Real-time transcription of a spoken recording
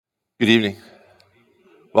Good evening.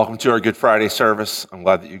 Welcome to our Good Friday service. I'm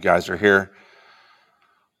glad that you guys are here.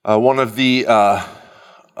 One of the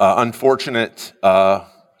unfortunate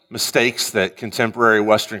mistakes that contemporary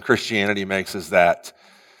Western Christianity makes is that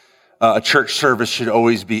a church service should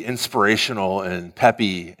always be inspirational and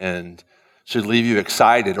peppy and should leave you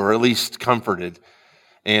excited or at least comforted.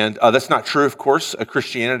 And that's not true, of course.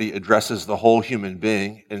 Christianity addresses the whole human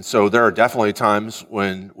being. And so there are definitely times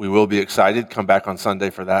when we will be excited. Come back on Sunday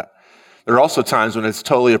for that. There are also times when it's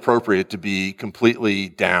totally appropriate to be completely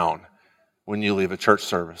down when you leave a church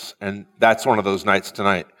service. And that's one of those nights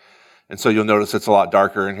tonight. And so you'll notice it's a lot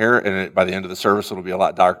darker in here. And by the end of the service, it'll be a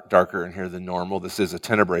lot darker in here than normal. This is a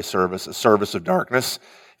tenebrae service, a service of darkness.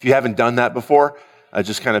 If you haven't done that before,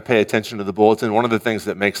 just kind of pay attention to the bulletin. One of the things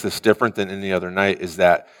that makes this different than any other night is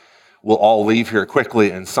that we'll all leave here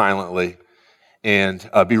quickly and silently and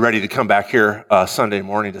be ready to come back here Sunday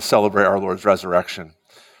morning to celebrate our Lord's resurrection.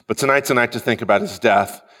 But tonight's a night to think about his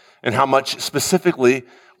death and how much specifically,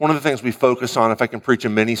 one of the things we focus on, if I can preach a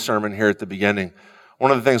mini sermon here at the beginning,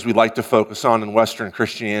 one of the things we like to focus on in Western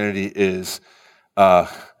Christianity is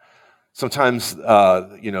sometimes,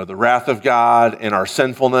 the wrath of God and our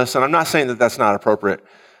sinfulness. And I'm not saying that that's not appropriate,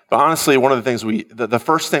 but honestly, one of the things the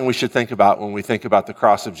first thing we should think about when we think about the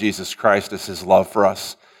cross of Jesus Christ is his love for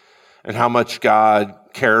us and how much God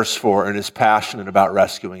cares for and is passionate about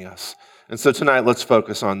rescuing us. And so tonight, let's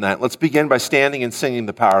focus on that. Let's begin by standing and singing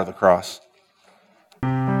the power of the cross.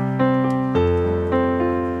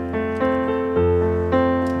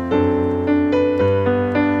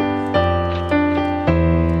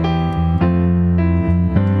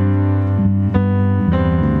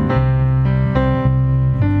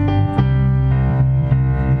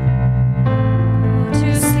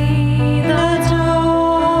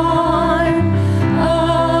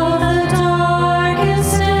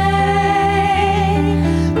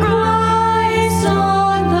 Christ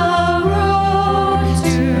on the road.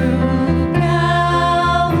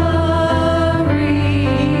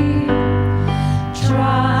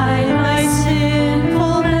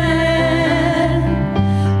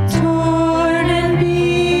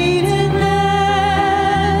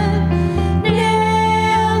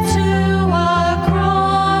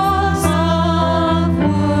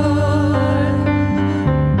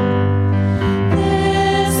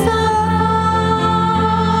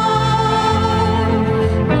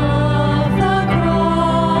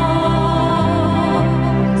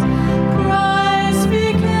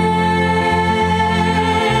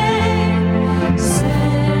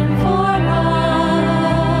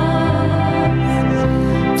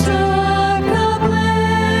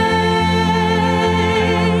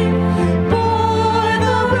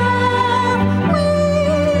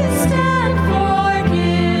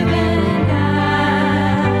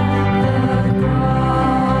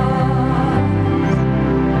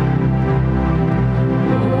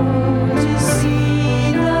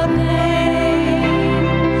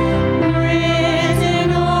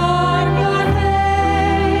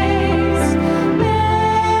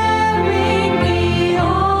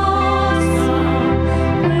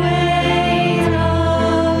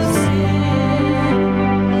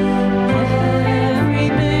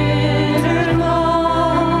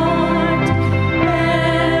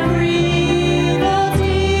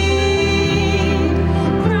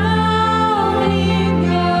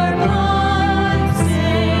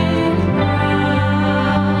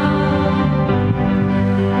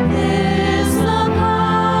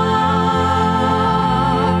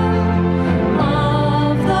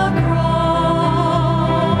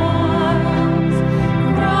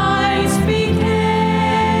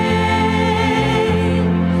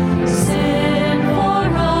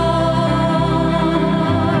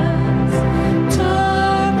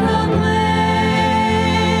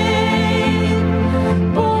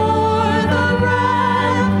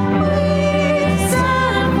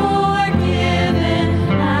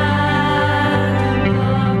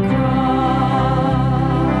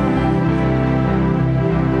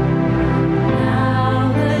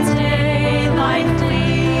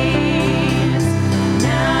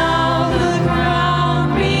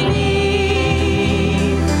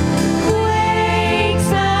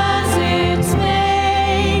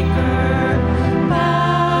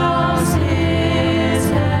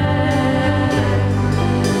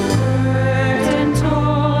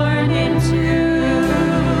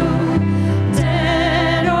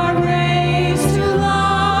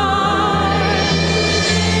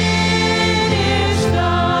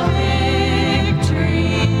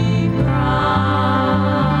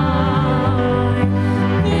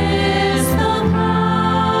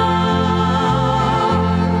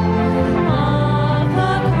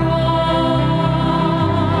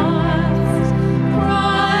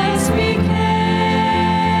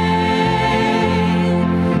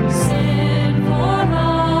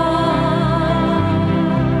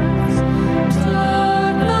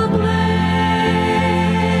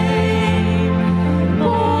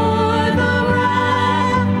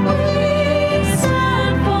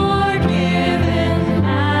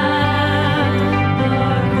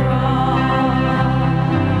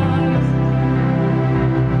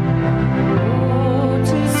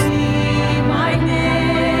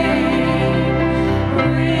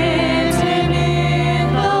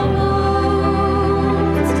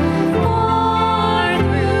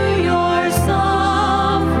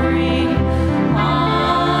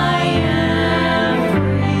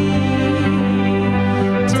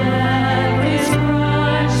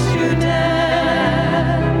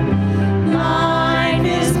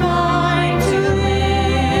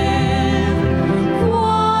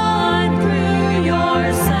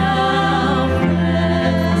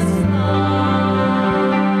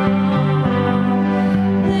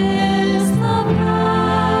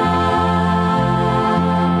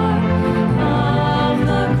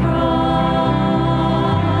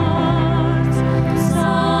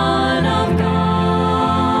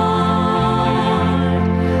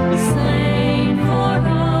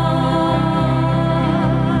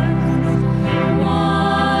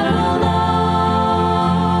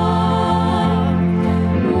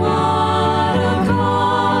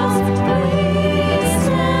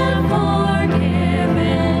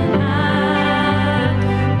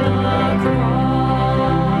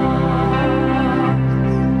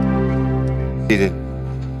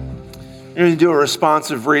 We're going to do a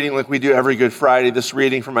responsive reading like we do every Good Friday, this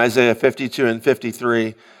reading from Isaiah 52 and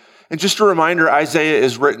 53. And just a reminder, Isaiah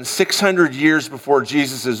is written 600 years before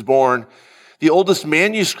Jesus is born. The oldest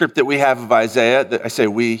manuscript that we have of Isaiah, that I say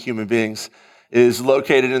we, human beings, is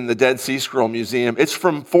located in the Dead Sea Scroll Museum. It's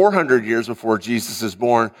from 400 years before Jesus is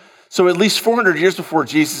born. So at least 400 years before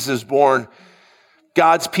Jesus is born,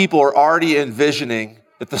 God's people are already envisioning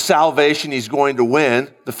that the salvation he's going to win,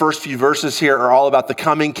 the first few verses here are all about the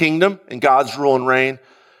coming kingdom and God's rule and reign,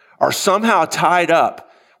 are somehow tied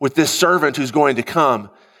up with this servant who's going to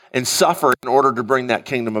come and suffer in order to bring that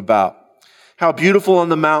kingdom about. How beautiful on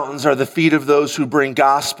the mountains are the feet of those who bring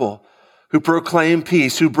gospel, who proclaim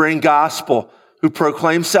peace, who bring gospel, who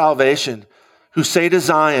proclaim salvation, who say to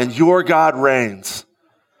Zion, your God reigns.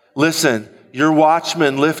 Listen, your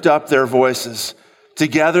watchmen lift up their voices.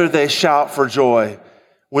 Together they shout for joy.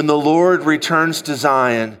 When the Lord returns to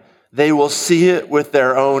Zion, they will see it with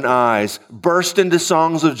their own eyes. Burst into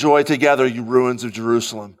songs of joy together, you ruins of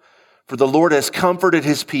Jerusalem. For the Lord has comforted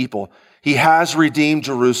his people. He has redeemed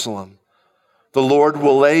Jerusalem. The Lord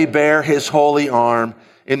will lay bare his holy arm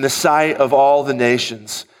in the sight of all the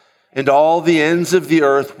nations, and all the ends of the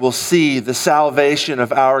earth will see the salvation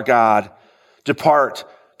of our God. Depart,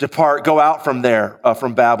 depart, go out from there,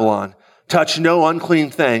 from Babylon. Touch no unclean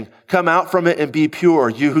thing. Come out from it and be pure,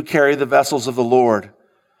 you who carry the vessels of the Lord.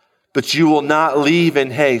 But you will not leave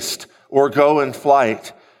in haste or go in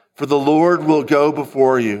flight, for the Lord will go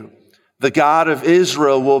before you. The God of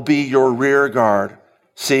Israel will be your rear guard.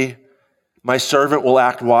 See, my servant will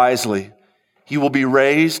act wisely. He will be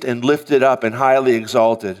raised and lifted up and highly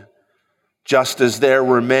exalted. Just as there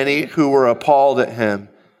were many who were appalled at him,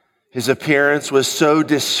 his appearance was so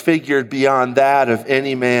disfigured beyond that of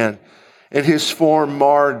any man, and his form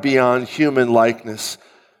marred beyond human likeness.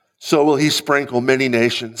 So will he sprinkle many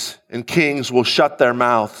nations, and kings will shut their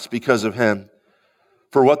mouths because of him.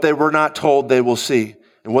 For what they were not told they will see,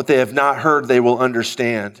 and what they have not heard they will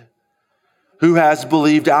understand. Who has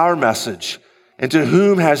believed our message, and to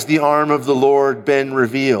whom has the arm of the Lord been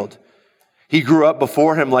revealed? He grew up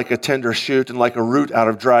before him like a tender shoot and like a root out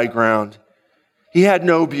of dry ground. He had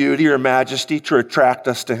no beauty or majesty to attract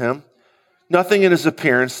us to him, nothing in his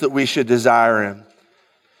appearance that we should desire him.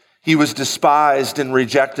 He was despised and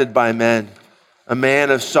rejected by men, a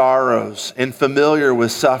man of sorrows and familiar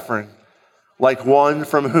with suffering, like one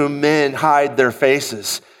from whom men hide their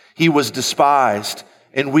faces. He was despised,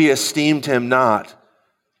 and we esteemed him not.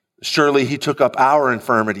 Surely he took up our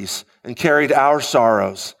infirmities and carried our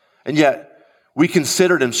sorrows, and yet we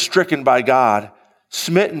considered him stricken by God,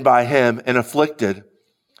 smitten by him and afflicted.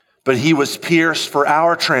 But he was pierced for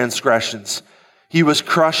our transgressions. He was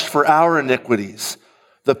crushed for our iniquities.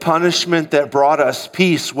 The punishment that brought us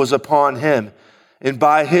peace was upon him, and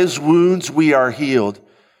by his wounds we are healed.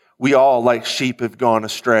 We all, like sheep, have gone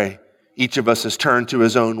astray. Each of us has turned to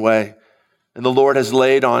his own way, and the Lord has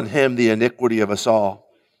laid on him the iniquity of us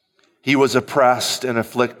all. He was oppressed and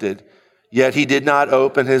afflicted, yet he did not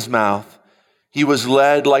open his mouth. He was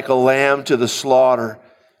led like a lamb to the slaughter,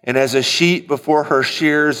 and as a sheep before her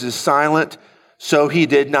shears is silent, so he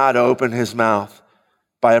did not open his mouth.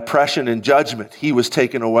 By oppression and judgment he was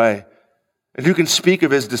taken away. And who can speak of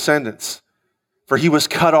his descendants? For he was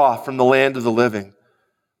cut off from the land of the living.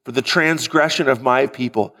 For the transgression of my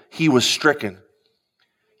people he was stricken.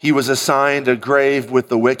 He was assigned a grave with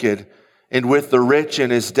the wicked and with the rich in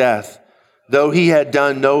his death, though he had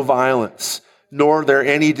done no violence, nor there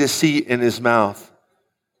any deceit in his mouth.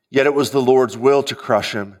 Yet it was the Lord's will to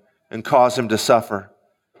crush him and cause him to suffer.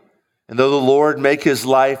 And though the Lord make his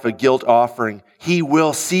life a guilt offering, he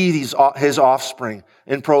will see his offspring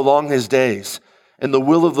and prolong his days, and the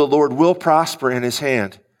will of the Lord will prosper in his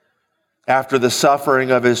hand. After the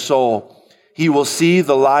suffering of his soul, he will see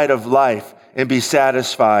the light of life and be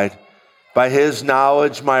satisfied. By his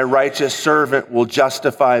knowledge, my righteous servant will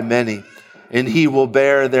justify many, and he will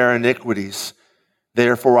bear their iniquities.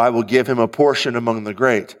 Therefore, I will give him a portion among the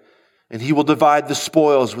great, and he will divide the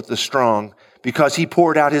spoils with the strong, because he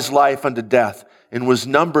poured out his life unto death and was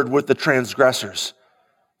numbered with the transgressors.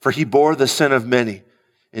 For he bore the sin of many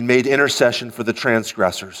and made intercession for the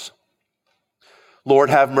transgressors.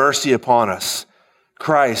 Lord, have mercy upon us.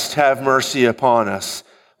 Christ, have mercy upon us.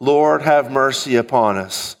 Lord, have mercy upon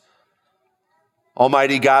us.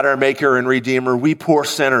 Almighty God, our Maker and Redeemer, we poor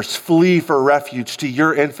sinners flee for refuge to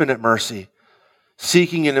your infinite mercy,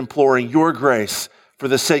 seeking and imploring your grace for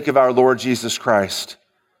the sake of our Lord Jesus Christ.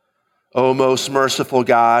 O most merciful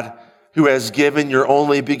God, who has given your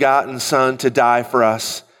only begotten Son to die for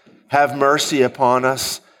us, have mercy upon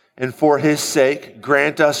us, and for his sake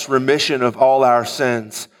grant us remission of all our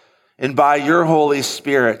sins, and by your Holy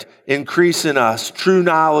Spirit, increase in us true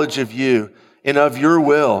knowledge of you and of your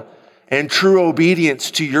will and true obedience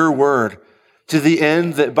to your word, to the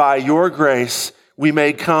end that by your grace we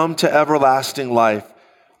may come to everlasting life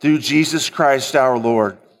through Jesus Christ our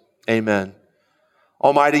Lord. Amen.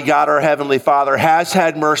 Almighty God, our Heavenly Father, has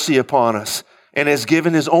had mercy upon us and has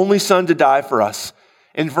given his only Son to die for us,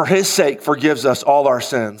 and for his sake forgives us all our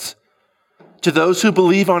sins. To those who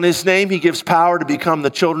believe on his name, he gives power to become the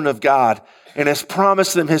children of God and has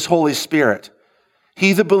promised them his Holy Spirit.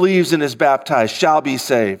 He that believes and is baptized shall be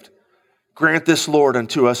saved. Grant this, Lord,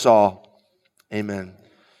 unto us all. Amen.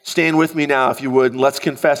 Stand with me now, if you would, and let's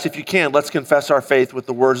confess, if you can, let's confess our faith with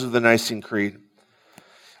the words of the Nicene Creed.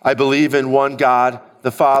 I believe in one God,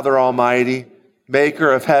 the Father Almighty,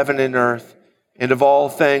 maker of heaven and earth, and of all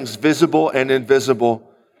things visible and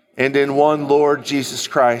invisible, and in one Lord Jesus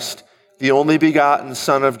Christ, the only begotten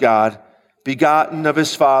Son of God, begotten of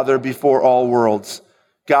his Father before all worlds,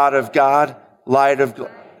 God of God, light of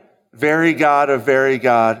very God of very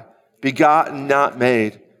God, begotten, not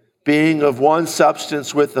made, being of one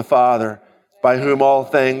substance with the Father, by whom all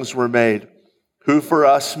things were made, who for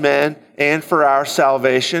us men and for our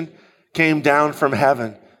salvation came down from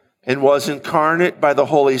heaven and was incarnate by the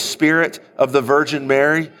Holy Spirit of the Virgin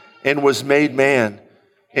Mary and was made man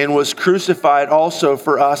and was crucified also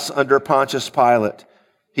for us under Pontius Pilate.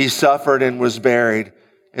 He suffered and was buried.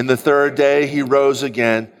 And the third day he rose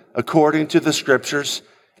again, according to the Scriptures,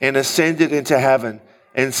 and ascended into heaven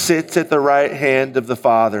and sits at the right hand of the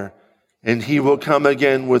Father. And he will come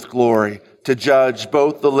again with glory to judge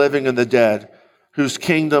both the living and the dead, whose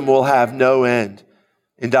kingdom will have no end.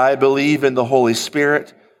 And I believe in the Holy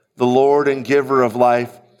Spirit, the Lord and giver of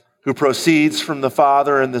life, who proceeds from the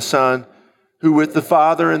Father and the Son, who with the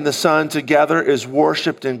Father and the Son together is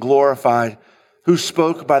worshiped and glorified, who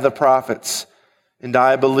spoke by the prophets. And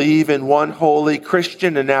I believe in one holy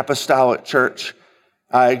Christian and apostolic church.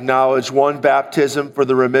 I acknowledge one baptism for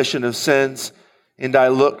the remission of sins, and I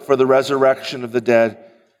look for the resurrection of the dead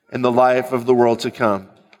and the life of the world to come.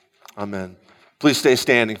 Amen. Please stay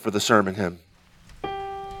standing for the sermon hymn.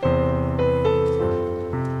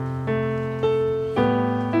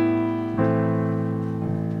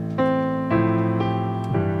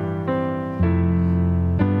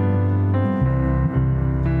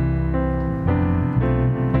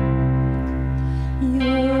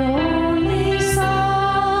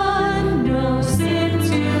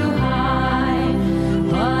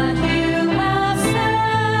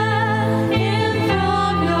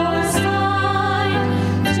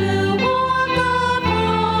 To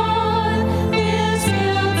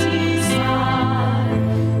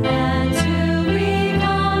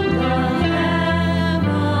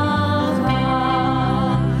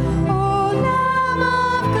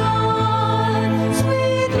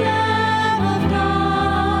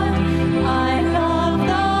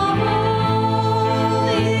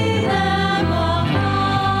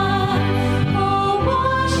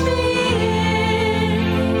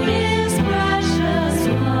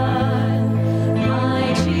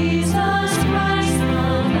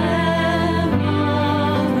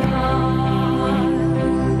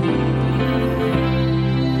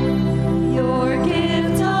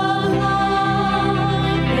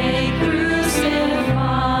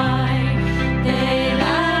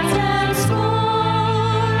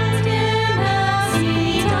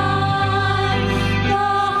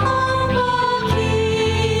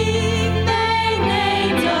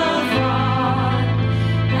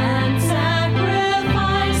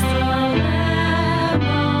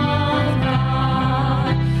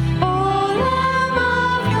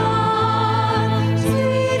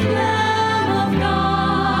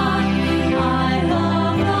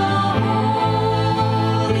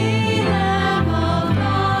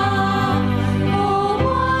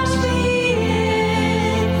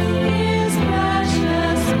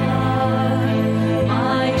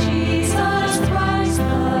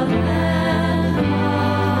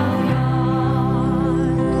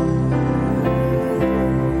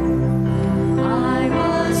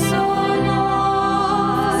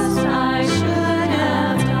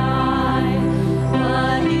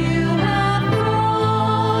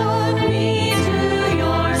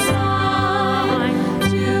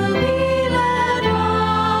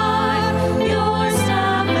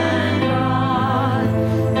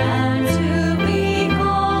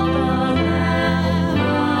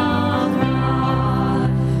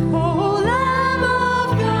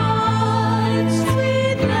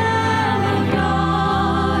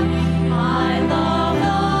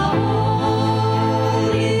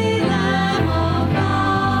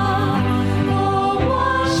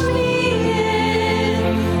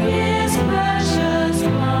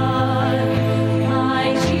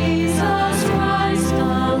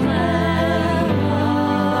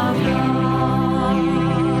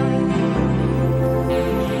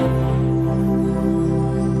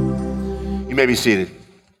may be seated.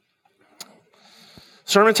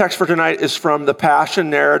 Sermon text for tonight is from the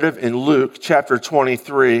Passion narrative in Luke chapter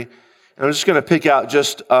 23. And I'm just going to pick out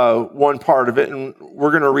just one part of it, and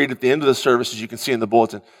we're going to read at the end of the service, as you can see in the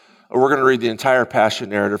bulletin. We're going to read the entire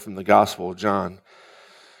Passion narrative from the Gospel of John.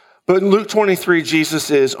 But in Luke 23,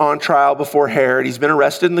 Jesus is on trial before Herod. He's been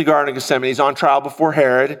arrested in the Garden of Gethsemane. He's on trial before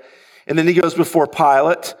Herod. And then he goes before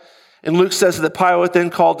Pilate. And Luke says that Pilate then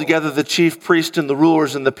called together the chief priests and the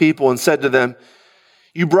rulers and the people and said to them,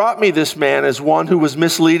 "You brought me this man as one who was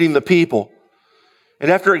misleading the people. And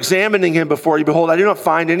after examining him before you, behold, I do not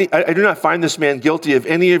find this man guilty of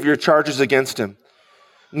any of your charges against him.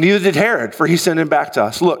 Neither did Herod, for he sent him back to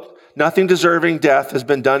us. Look, nothing deserving death has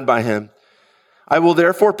been done by him. I will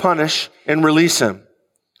therefore punish and release him."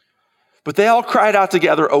 But they all cried out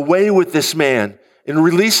together, "Away with this man, and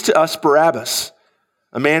release to us Barabbas,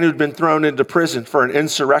 a man who'd been thrown into prison for an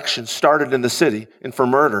insurrection started in the city and for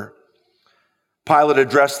murder." Pilate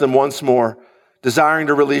addressed them once more, desiring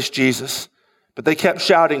to release Jesus. But they kept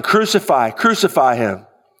shouting, "Crucify, crucify him."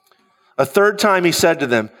 A third time he said to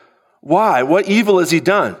them, "Why? What evil has he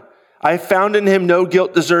done? I have found in him no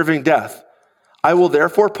guilt deserving death. I will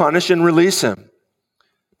therefore punish and release him."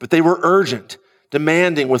 But they were urgent,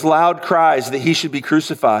 demanding with loud cries that he should be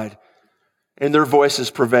crucified, and their voices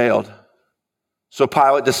prevailed. So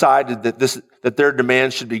Pilate decided that their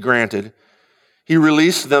demands should be granted. He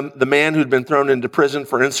released the man who'd been thrown into prison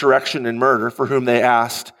for insurrection and murder, for whom they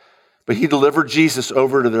asked, but he delivered Jesus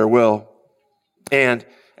over to their will. And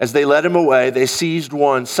as they led him away, they seized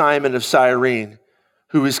one, Simon of Cyrene,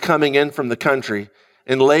 who was coming in from the country,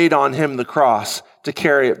 and laid on him the cross to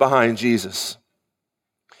carry it behind Jesus.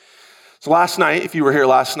 So last night, if you were here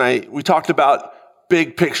last night, we talked about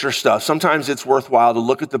big picture stuff. Sometimes it's worthwhile to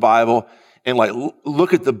look at the Bible and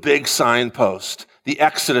look at the big signpost. The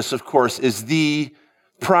Exodus, of course, is the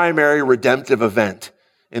primary redemptive event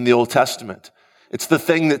in the Old Testament. It's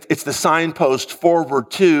the signpost forward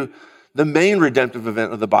to the main redemptive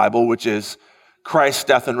event of the Bible, which is Christ's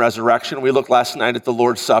death and resurrection. We looked last night at the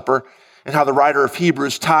Lord's Supper and how the writer of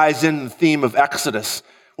Hebrews ties in the theme of Exodus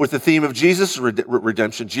with the theme of Jesus'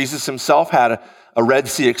 redemption. Jesus himself had a Red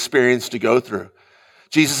Sea experience to go through.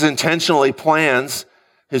 Jesus intentionally plans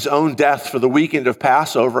his own death for the weekend of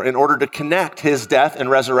Passover in order to connect his death and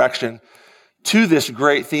resurrection to this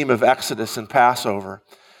great theme of Exodus and Passover.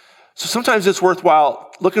 So sometimes it's worthwhile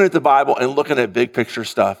looking at the Bible and looking at big picture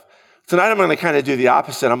stuff. Tonight I'm going to kind of do the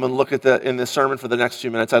opposite. I'm going to look at in this sermon for the next few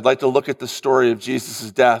minutes, I'd like to look at the story of Jesus'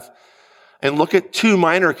 death and look at two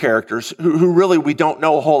minor characters who really we don't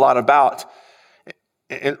know a whole lot about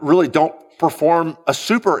and really don't perform a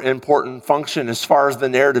super important function as far as the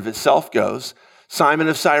narrative itself goes. Simon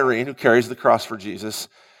of Cyrene, who carries the cross for Jesus,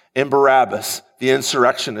 and Barabbas, the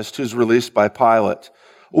insurrectionist who's released by Pilate.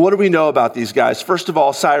 Well, what do we know about these guys? First of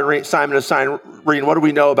all, Simon of Cyrene, what do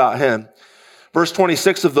we know about him? Verse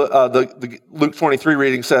 26 of the Luke 23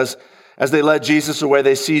 reading says, "As they led Jesus away,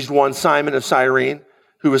 they seized one, Simon of Cyrene,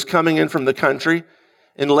 who was coming in from the country,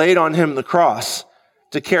 and laid on him the cross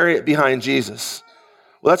to carry it behind Jesus."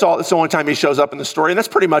 Well, that's the only time he shows up in the story, and that's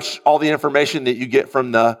pretty much all the information that you get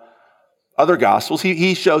from the other Gospels.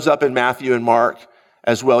 He shows up in Matthew and Mark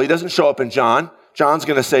as well. He doesn't show up in John. John's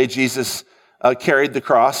going to say Jesus carried the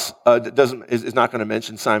cross, is not going to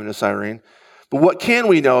mention Simon of Cyrene. But what can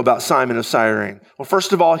we know about Simon of Cyrene? Well,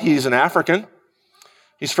 first of all, he's an African.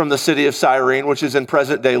 He's from the city of Cyrene, which is in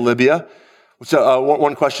present-day Libya. So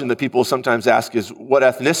one question that people sometimes ask is, what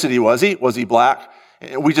ethnicity was he? Was he black?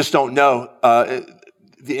 And we just don't know.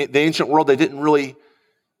 The ancient world, they didn't really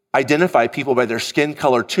identify people by their skin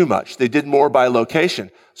color too much. They did more by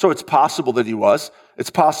location. So it's possible that he was. It's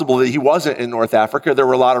possible that he wasn't in North Africa. There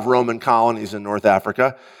were a lot of Roman colonies in North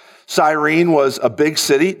Africa. Cyrene was a big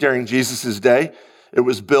city during Jesus' day. It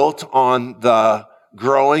was built on the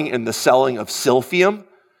growing and the selling of silphium,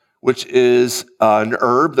 which is an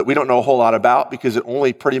herb that we don't know a whole lot about because it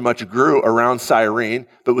only pretty much grew around Cyrene,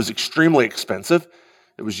 but was extremely expensive.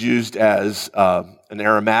 It was used as an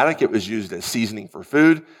aromatic. It was used as seasoning for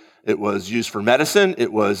food. It was used for medicine.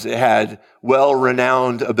 It had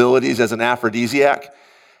well-renowned abilities as an aphrodisiac.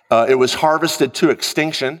 It was harvested to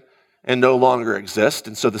extinction and no longer exists.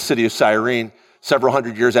 And so the city of Cyrene, several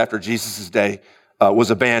hundred years after Jesus' day,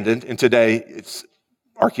 was abandoned. And today, it's an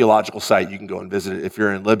archaeological site. You can go and visit it if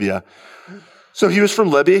you're in Libya. So he was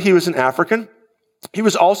from Libya. He was an African. He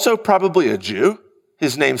was also probably a Jew.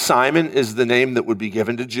 His name Simon is the name that would be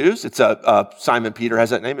given to Jews. It's Simon Peter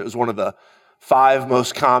has that name. It was one of the 5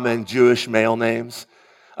 most common Jewish male names.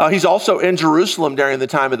 He's also in Jerusalem during the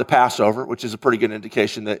time of the Passover, which is a pretty good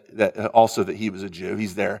indication that he was a Jew.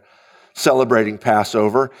 He's there celebrating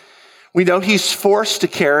Passover. We know he's forced to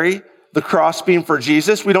carry the crossbeam for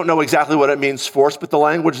Jesus. We don't know exactly what it means, forced, but the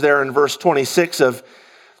language there in verse 26 of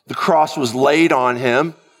the cross was laid on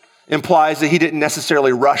him implies that he didn't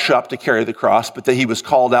necessarily rush up to carry the cross, but that he was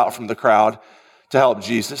called out from the crowd to help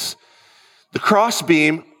Jesus. The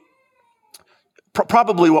crossbeam,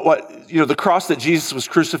 probably the cross that Jesus was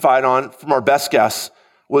crucified on, from our best guess,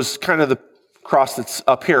 was kind of the cross that's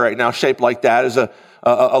up here right now, shaped like that, is a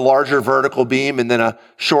larger vertical beam and then a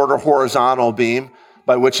shorter horizontal beam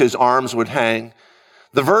by which his arms would hang.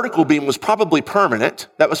 The vertical beam was probably permanent.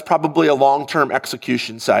 That was probably a long-term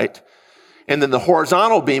execution site. And then the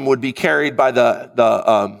horizontal beam would be carried by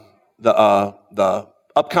the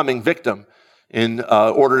upcoming victim. In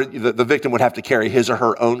order, the victim would have to carry his or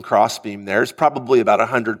her own crossbeam there. It's probably about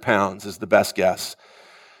 100 pounds is the best guess.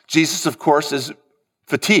 Jesus, of course, is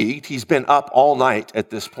fatigued. He's been up all night at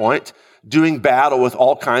this point, doing battle with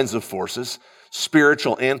all kinds of forces,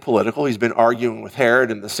 spiritual and political. He's been arguing with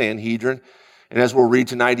Herod and the Sanhedrin. And as we'll read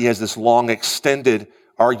tonight, he has this long, extended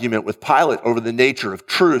argument with Pilate over the nature of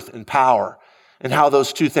truth and power and how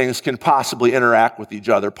those two things can possibly interact with each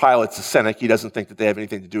other. Pilate's a cynic. He doesn't think that they have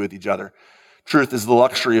anything to do with each other. Truth is the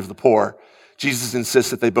luxury of the poor. Jesus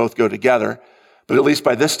insists that they both go together. But at least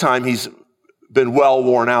by this time, he's been well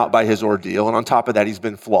worn out by his ordeal. And on top of that, he's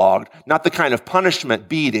been flogged. Not the kind of punishment,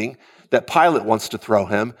 beating, that Pilate wants to throw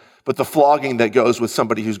him, but the flogging that goes with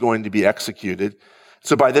somebody who's going to be executed.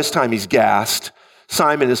 So by this time, he's gassed.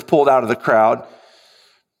 Simon is pulled out of the crowd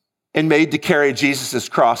and made to carry Jesus'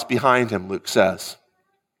 cross behind him, Luke says.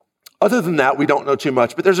 Other than that, we don't know too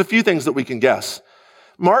much, but there's a few things that we can guess.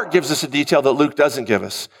 Mark gives us a detail that Luke doesn't give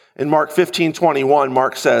us. In Mark 15:21,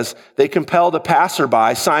 Mark says, they compelled a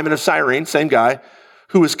passerby, Simon of Cyrene, same guy,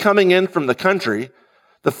 who was coming in from the country,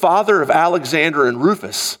 the father of Alexander and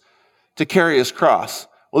Rufus, to carry his cross.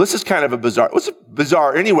 Well, this is kind of a bizarre. It's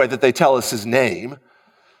bizarre anyway that they tell us his name.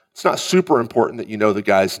 It's not super important that you know the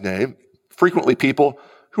guy's name. Frequently, people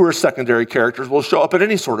who are secondary characters will show up in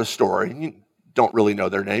any sort of story. You don't really know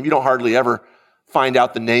their name. You don't hardly ever find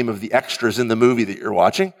out the name of the extras in the movie that you're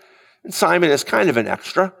watching. And Simon is kind of an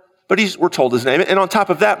extra, but we're told his name. And on top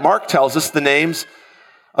of that, Mark tells us the names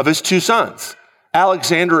of his two sons,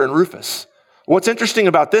 Alexander and Rufus. What's interesting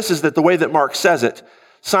about this is that the way that Mark says it,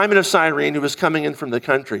 Simon of Cyrene, who was coming in from the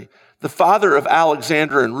country, the father of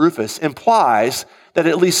Alexander and Rufus, implies that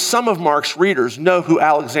at least some of Mark's readers know who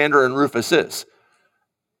Alexander and Rufus is.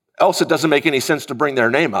 Else it doesn't make any sense to bring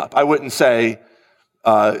their name up. I wouldn't say,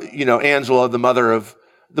 Angela, the mother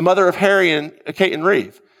of Harry and Kate and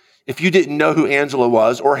Reeve. If you didn't know who Angela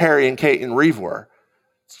was or Harry and Kate and Reeve were,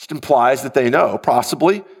 it just implies that they know,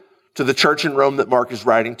 possibly, to the church in Rome that Mark is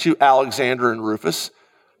writing to, Alexander and Rufus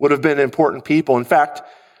would have been important people. In fact,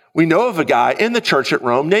 we know of a guy in the church at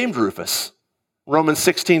Rome named Rufus. Romans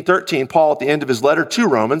 16:13, Paul at the end of his letter to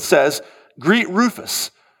Romans says, greet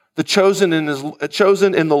Rufus, the chosen in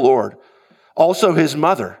the Lord, also his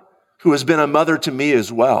mother, who has been a mother to me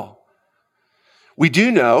as well. We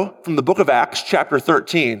do know from the book of Acts, chapter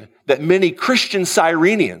 13, that many Christian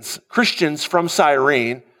Cyrenians, Christians from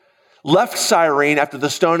Cyrene, left Cyrene after the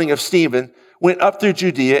stoning of Stephen, went up through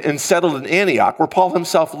Judea and settled in Antioch, where Paul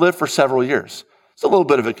himself lived for several years. It's a little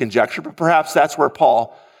bit of a conjecture, but perhaps that's where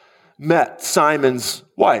Paul met Simon's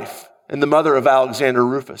wife and the mother of Alexander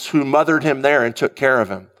Rufus, who mothered him there and took care of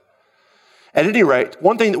him. At any rate,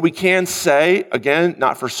 one thing that we can say, again,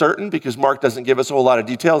 not for certain, because Mark doesn't give us a whole lot of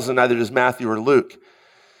details, and neither does Matthew or Luke,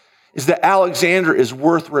 is that Alexander is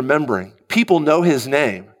worth remembering. People know his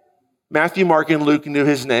name. Matthew, Mark, and Luke knew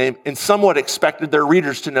his name and somewhat expected their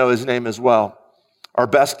readers to know his name as well. Our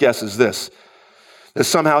best guess is this, that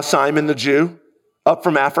somehow Simon the Jew, up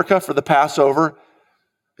from Africa for the Passover,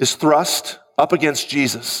 is thrust up against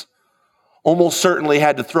Jesus. Almost certainly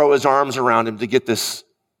had to throw his arms around him to get this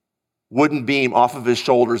wooden beam off of his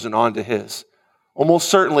shoulders and onto his. Almost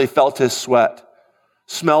certainly felt his sweat,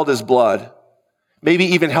 smelled his blood, maybe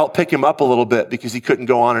even helped pick him up a little bit because he couldn't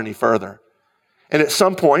go on any further. And at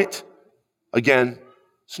some point, again,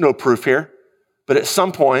 there's no proof here, but at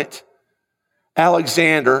some point,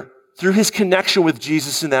 Alexander, through his connection with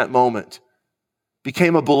Jesus in that moment,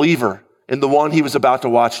 became a believer in the one he was about to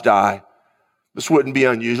watch die. This wouldn't be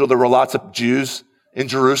unusual. There were lots of Jews in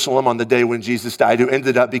Jerusalem on the day when Jesus died who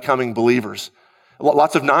ended up becoming believers.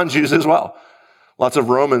 Lots of non-Jews as well. Lots of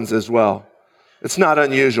Romans as well. It's not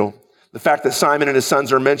unusual. The fact that Simon and his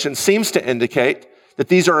sons are mentioned seems to indicate that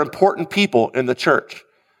these are important people in the church.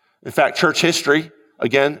 In fact, church history,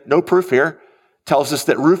 again, no proof here, tells us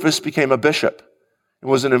that Rufus became a bishop and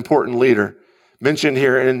was an important leader. Mentioned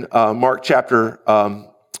here in Mark chapter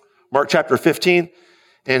 15,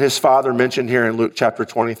 and his father mentioned here in Luke chapter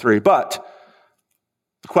 23. But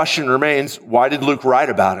the question remains, why did Luke write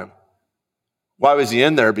about him? Why was he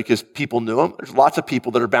in there? Because people knew him. There's lots of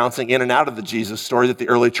people that are bouncing in and out of the Jesus story that the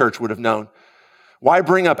early church would have known. Why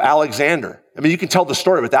bring up Alexander? I mean, you can tell the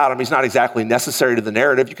story without him. He's not exactly necessary to the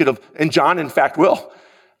narrative. You could have, and John, in fact, will.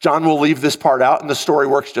 John will leave this part out, and the story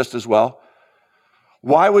works just as well.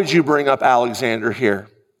 Why would you bring up Alexander here?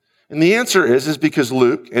 And the answer is because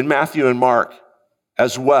Luke and Matthew and Mark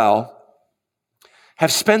as well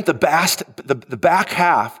have spent the back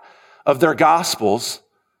half of their Gospels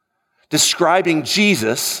describing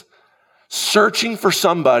Jesus searching for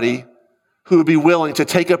somebody who would be willing to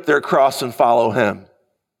take up their cross and follow him,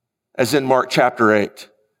 as in Mark chapter 8.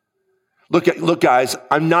 Look, guys,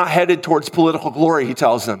 I'm not headed towards political glory, he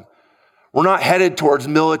tells them. We're not headed towards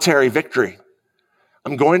military victory.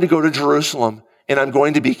 I'm going to go to Jerusalem, and I'm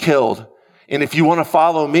going to be killed. And if you want to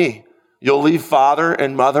follow me, you'll leave father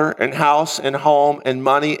and mother and house and home and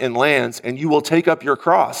money and lands, and you will take up your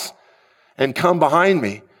cross and come behind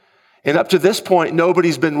me. And up to this point,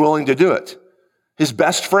 nobody's been willing to do it. His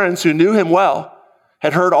best friends who knew him well,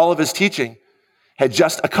 had heard all of his teaching, had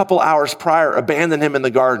just a couple hours prior abandoned him in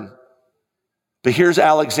the garden. But here's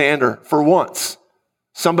Alexander, for once,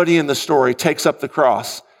 somebody in the story takes up the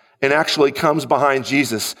cross and actually comes behind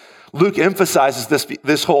Jesus. Luke emphasizes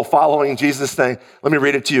this whole following Jesus thing. Let me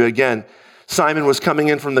read it to you again. Simon was coming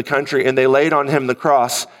in from the country, and they laid on him the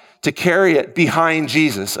cross to carry it behind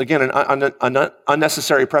Jesus. Again, an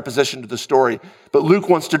unnecessary preposition to the story. But Luke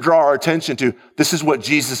wants to draw our attention to this is what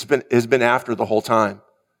Jesus has been after the whole time.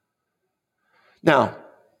 Now,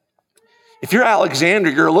 if you're Alexander,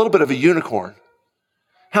 you're a little bit of a unicorn.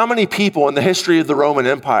 How many people in the history of the Roman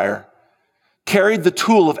Empire carried the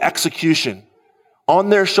tool of execution on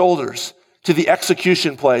their shoulders to the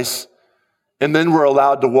execution place and then were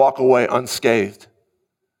allowed to walk away unscathed?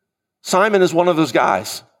 Simon is one of those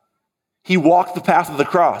guys. He walked the path of the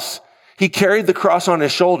cross. He carried the cross on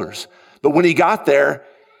his shoulders. But when he got there,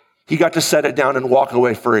 he got to set it down and walk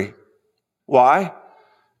away free. Why?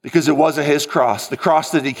 Because it wasn't his cross. The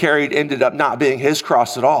cross that he carried ended up not being his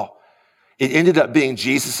cross at all. It ended up being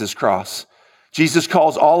Jesus' cross. Jesus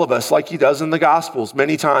calls all of us, like he does in the Gospels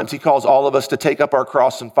many times, he calls all of us to take up our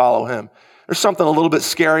cross and follow him. There's something a little bit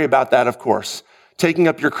scary about that, of course. Taking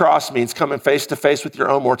up your cross means coming face to face with your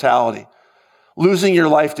own mortality. Losing your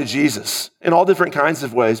life to Jesus in all different kinds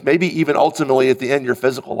of ways, maybe even ultimately at the end, your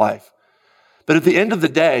physical life. But at the end of the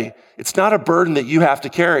day, it's not a burden that you have to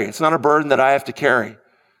carry. It's not a burden that I have to carry.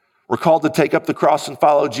 We're called to take up the cross and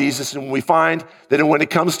follow Jesus, and we find that when it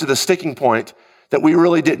comes to the sticking point, that we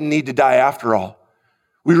really didn't need to die after all.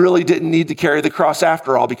 We really didn't need to carry the cross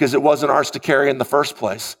after all because it wasn't ours to carry in the first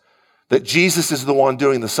place. That Jesus is the one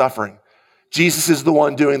doing the suffering. Jesus is the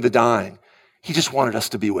one doing the dying. He just wanted us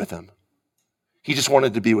to be with him. He just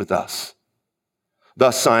wanted to be with us.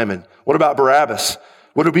 Thus Simon. What about Barabbas?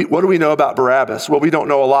 What do we know about Barabbas? Well, we don't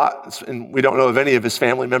know a lot, and we don't know of any of his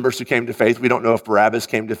family members who came to faith. We don't know if Barabbas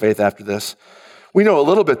came to faith after this. We know a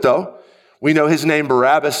little bit, though. We know his name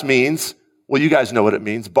Barabbas means, well, you guys know what it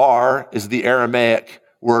means. Bar is the Aramaic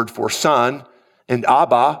word for son, and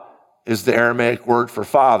Abba is the Aramaic word for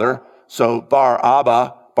father. So Bar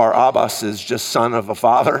Abbas is just son of a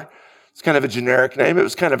father. It's kind of a generic name. It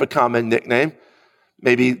was kind of a common nickname.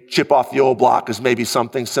 Maybe chip off the old block is maybe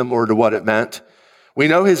something similar to what it meant. We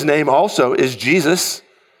know his name also is Jesus.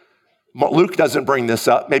 Luke doesn't bring this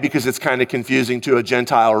up, maybe because it's kind of confusing to a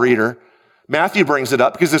Gentile reader. Matthew brings it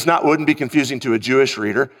up because wouldn't be confusing to a Jewish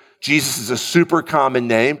reader. Jesus is a super common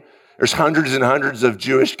name. There's hundreds and hundreds of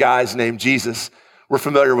Jewish guys named Jesus. We're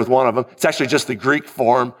familiar with one of them. It's actually just the Greek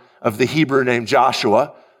form of the Hebrew name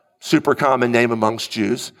Joshua, super common name amongst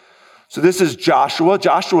Jews. So this is Joshua.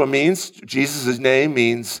 Jesus' name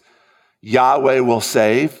means Yahweh will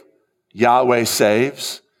save. Yahweh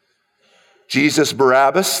saves. Jesus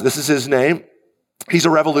Barabbas, this is his name. He's a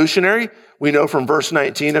revolutionary. We know from verse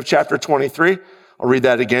 19 of chapter 23. I'll read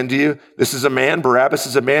that again to you. This is a man, Barabbas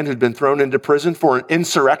is a man who'd been thrown into prison for an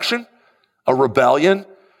insurrection, a rebellion,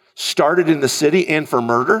 started in the city, and for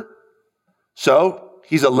murder. So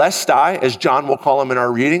he's a lestai, as John will call him in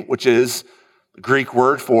our reading, which is the Greek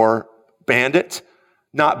word for bandit.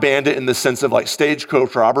 Not bandit in the sense of like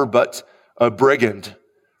stagecoach robber, but a brigand,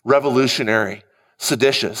 revolutionary,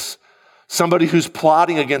 seditious, somebody who's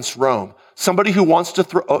plotting against Rome, somebody who wants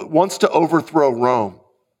to overthrow Rome.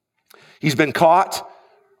 He's been caught,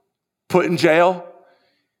 put in jail.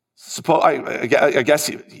 I guess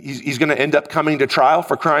he's going to end up coming to trial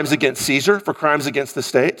for crimes against Caesar, for crimes against the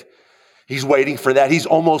state. He's waiting for that. He's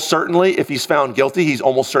almost certainly, if he's found guilty, he's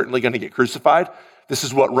almost certainly going to get crucified. This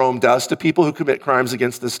is what Rome does to people who commit crimes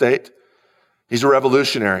against the state. He's a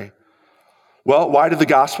revolutionary. Well, why did the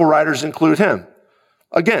gospel writers include him?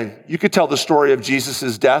 Again, you could tell the story of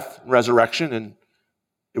Jesus' death and resurrection, and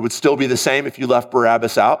it would still be the same if you left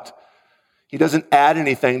Barabbas out. He doesn't add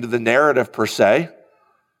anything to the narrative per se,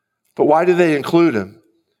 but why do they include him?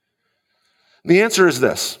 And the answer is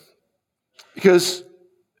this, because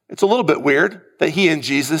it's a little bit weird that he and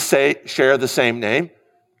Jesus share the same name,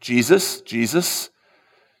 Jesus.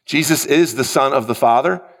 Jesus is the Son of the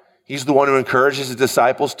Father. He's the one who encourages his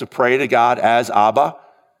disciples to pray to God as Abba.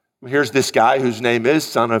 Here's this guy whose name is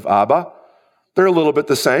Son of Abba. They're a little bit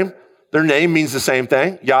the same. Their name means the same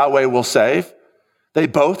thing. Yahweh will save. They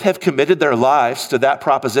both have committed their lives to that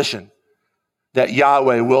proposition, that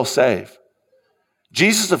Yahweh will save.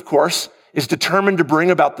 Jesus, of course, is determined to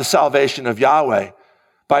bring about the salvation of Yahweh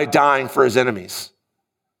by dying for his enemies.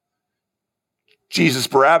 Jesus,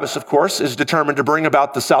 Barabbas, of course, is determined to bring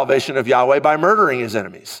about the salvation of Yahweh by murdering his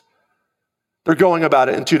enemies. They're going about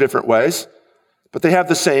it in two different ways, but they have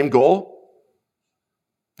the same goal.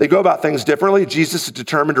 They go about things differently. Jesus is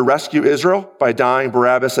determined to rescue Israel by dying,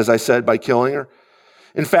 Barabbas, as I said, by killing her.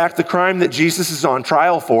 In fact, the crime that Jesus is on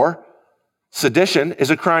trial for, sedition, is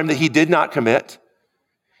a crime that he did not commit.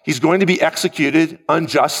 He's going to be executed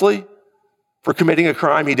unjustly for committing a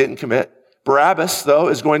crime he didn't commit. Barabbas, though,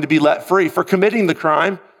 is going to be let free for committing the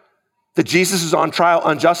crime that Jesus is on trial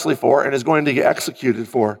unjustly for and is going to get executed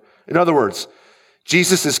for. In other words,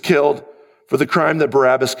 Jesus is killed for the crime that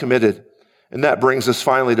Barabbas committed. And that brings us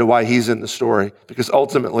finally to why he's in the story, because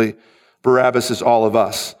ultimately, Barabbas is all of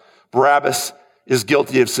us. Barabbas is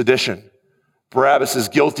guilty of sedition. Barabbas is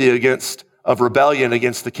guilty of rebellion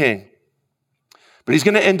against the king. But he's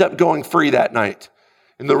going to end up going free that night.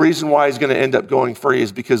 And the reason why he's going to end up going free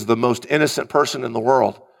is because the most innocent person in the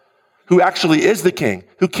world, who actually is the king,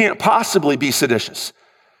 who can't possibly be seditious,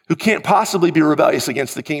 who can't possibly be rebellious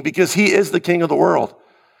against the king because he is the king of the world,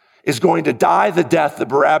 is going to die the death that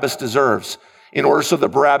Barabbas deserves in order so that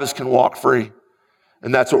Barabbas can walk free.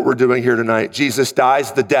 And that's what we're doing here tonight. Jesus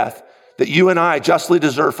dies the death that you and I justly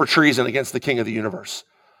deserve for treason against the king of the universe,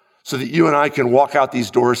 so that you and I can walk out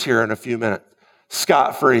these doors here in a few minutes,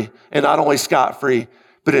 scot-free, and not only scot-free,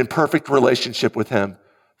 but in perfect relationship with him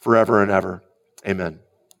forever and ever. Amen.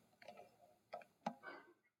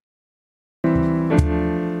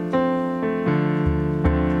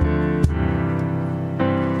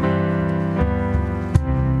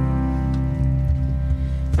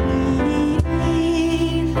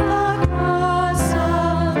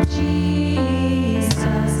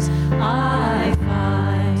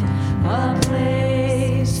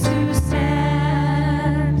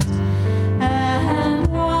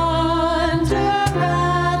 Wonder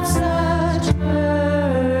at such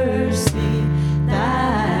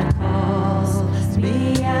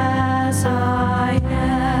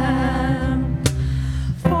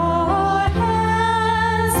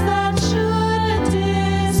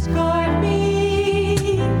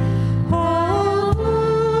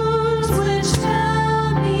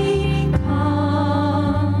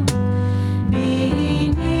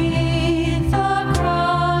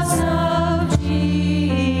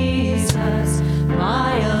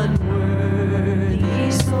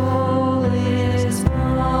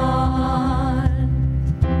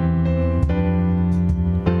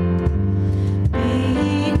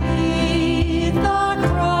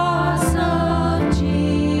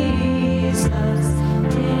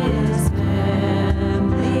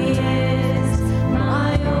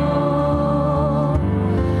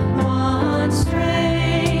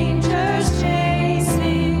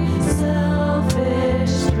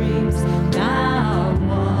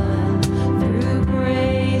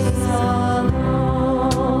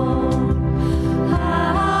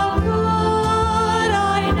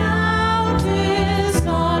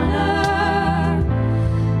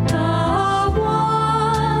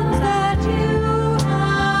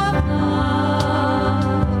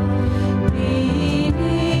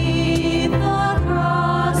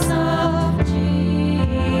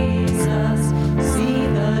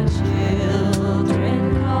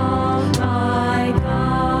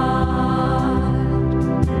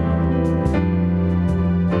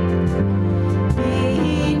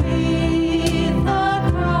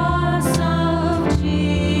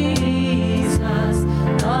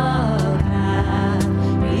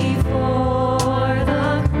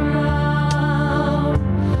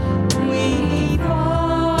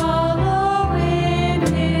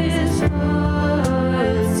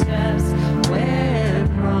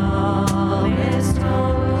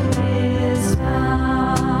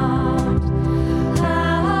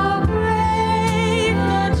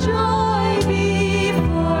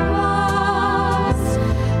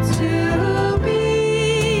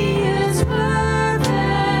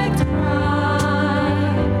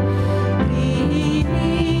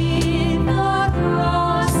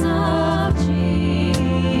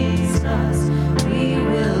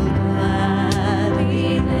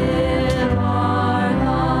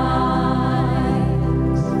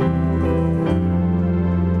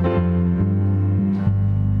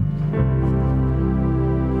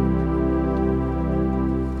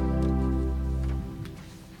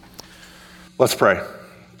Let's pray.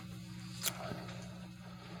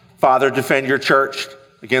 Father, defend your church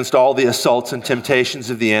against all the assaults and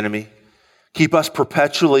temptations of the enemy. Keep us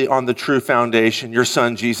perpetually on the true foundation, your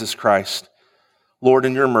Son, Jesus Christ. Lord,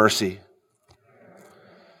 in your mercy.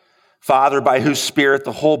 Father, by whose Spirit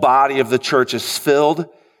the whole body of the church is filled,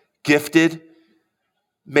 gifted,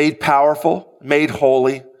 made powerful, made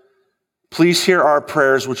holy, please hear our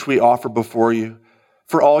prayers which we offer before you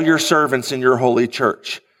for all your servants in your holy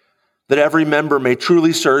church, that every member may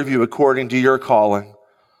truly serve you according to your calling.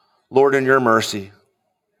 Lord, in your mercy.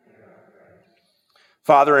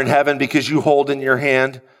 Father in heaven, because you hold in your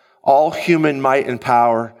hand all human might and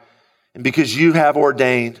power, and because you have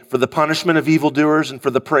ordained for the punishment of evildoers and for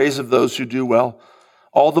the praise of those who do well,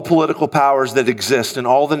 all the political powers that exist in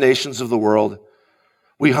all the nations of the world,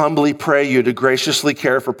 we humbly pray you to graciously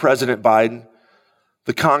care for President Biden,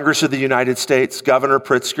 the Congress of the United States, Governor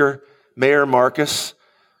Pritzker, Mayor Marcus,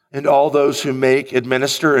 and all those who make,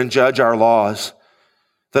 administer, and judge our laws,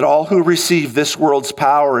 that all who receive this world's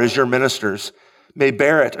power as your ministers may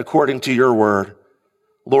bear it according to your word.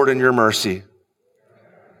 Lord, in your mercy.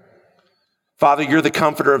 Father, you're the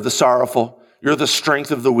comforter of the sorrowful. You're the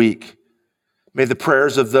strength of the weak. May the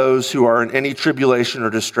prayers of those who are in any tribulation or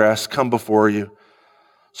distress come before you,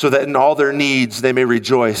 so that in all their needs they may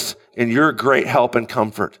rejoice in your great help and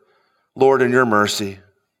comfort. Lord, in your mercy.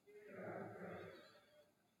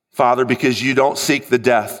 Father, because you don't seek the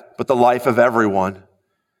death, but the life of everyone,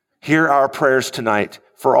 hear our prayers tonight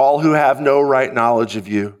for all who have no right knowledge of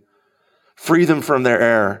you. Free them from their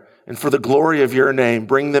error, and for the glory of your name,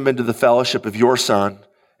 bring them into the fellowship of your Son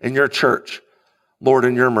and your church. Lord,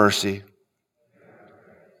 in your mercy.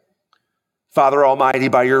 Father Almighty,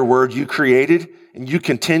 by your word you created, and you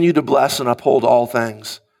continue to bless and uphold all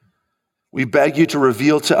things. We beg you to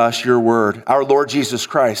reveal to us your word, our Lord Jesus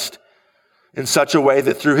Christ, in such a way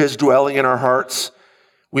that through his dwelling in our hearts,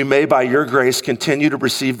 we may, by your grace, continue to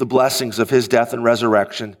receive the blessings of his death and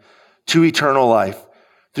resurrection to eternal life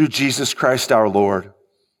through Jesus Christ our Lord.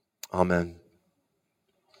 Amen.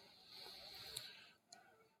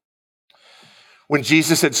 When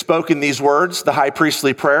Jesus had spoken these words, the high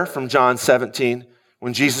priestly prayer from John 17,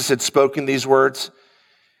 when Jesus had spoken these words,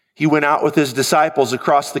 he went out with his disciples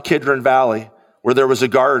across the Kidron Valley, where there was a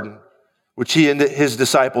garden, which he and his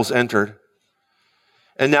disciples entered.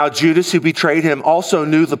 And now Judas, who betrayed him, also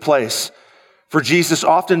knew the place, for Jesus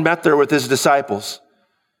often met there with his disciples.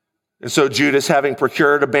 And so Judas, having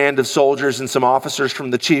procured a band of soldiers and some officers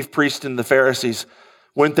from the chief priests and the Pharisees,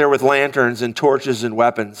 went there with lanterns and torches and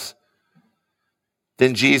weapons.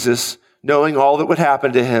 Then Jesus, knowing all that would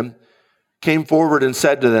happen to him, came forward and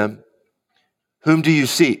said to them, "Whom do you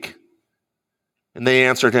seek?" And they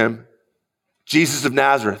answered him, "Jesus of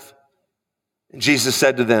Nazareth." And Jesus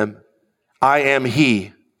said to them, "I am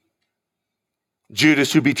he."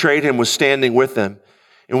 Judas, who betrayed him, was standing with them.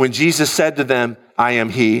 And when Jesus said to them, "I am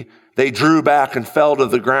he," they drew back and fell to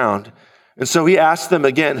the ground. And so he asked them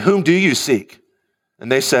again, "Whom do you seek?"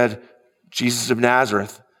 And they said, "Jesus of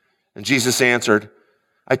Nazareth." And Jesus answered,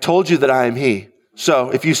 "I told you that I am he. So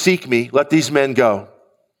if you seek me, let these men go."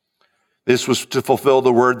 This was to fulfill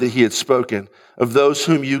the word that he had spoken. "Of those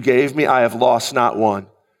whom you gave me, I have lost not one."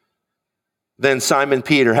 Then Simon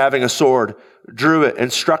Peter, having a sword, drew it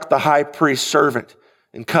and struck the high priest's servant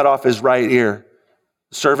and cut off his right ear.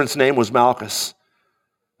 The servant's name was Malchus.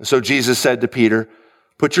 And so Jesus said to Peter,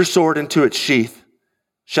 "Put your sword into its sheath.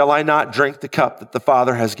 Shall I not drink the cup that the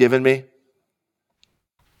Father has given me?"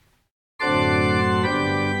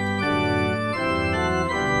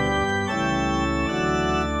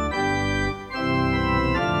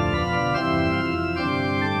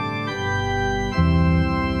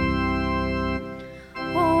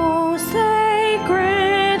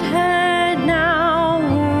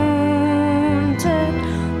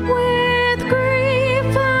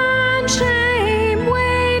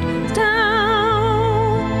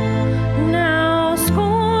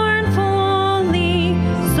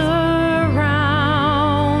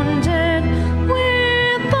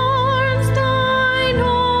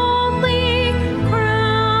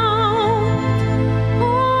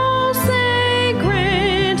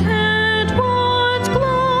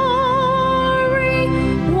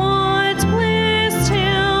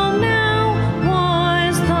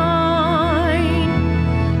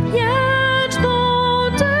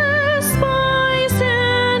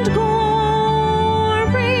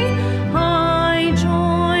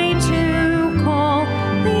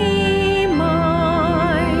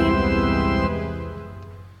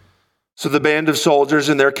 So the band of soldiers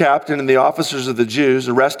and their captain and the officers of the Jews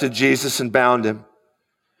arrested Jesus and bound him.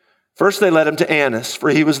 First they led him to Annas,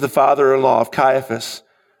 for he was the father-in-law of Caiaphas,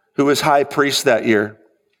 who was high priest that year.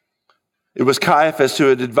 It was Caiaphas who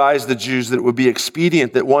had advised the Jews that it would be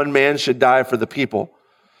expedient that one man should die for the people.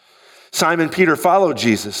 Simon Peter followed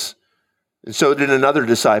Jesus, and so did another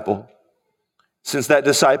disciple. Since that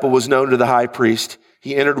disciple was known to the high priest,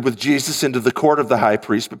 he entered with Jesus into the court of the high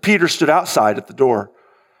priest, but Peter stood outside at the door.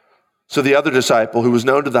 So the other disciple, who was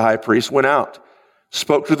known to the high priest, went out,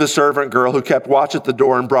 spoke to the servant girl who kept watch at the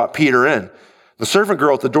door, and brought Peter in. The servant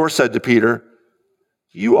girl at the door said to Peter,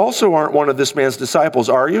 "You also aren't one of this man's disciples,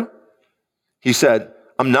 are you?" He said,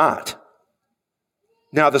 "I'm not."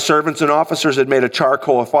 Now the servants and officers had made a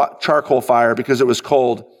charcoal fire because it was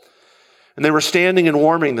cold, and they were standing and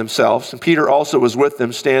warming themselves, and Peter also was with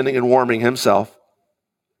them, standing and warming himself.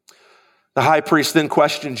 The high priest then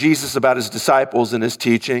questioned Jesus about his disciples and his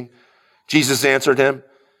teaching. Jesus answered him,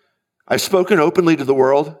 "I've spoken openly to the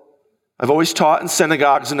world. I've always taught in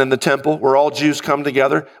synagogues and in the temple where all Jews come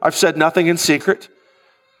together. I've said nothing in secret.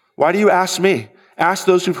 Why do you ask me? Ask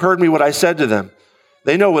those who've heard me what I said to them.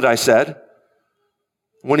 They know what I said."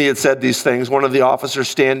 When he had said these things, one of the officers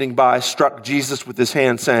standing by struck Jesus with his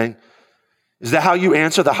hand, saying, "Is that how you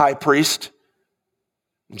answer the high priest?"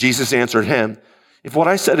 Jesus answered him, "If what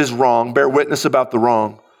I said is wrong, bear witness about the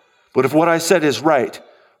wrong. But if what I said is right,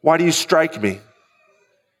 why do you strike me?"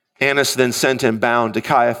 Annas then sent him bound to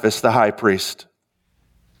Caiaphas the high priest.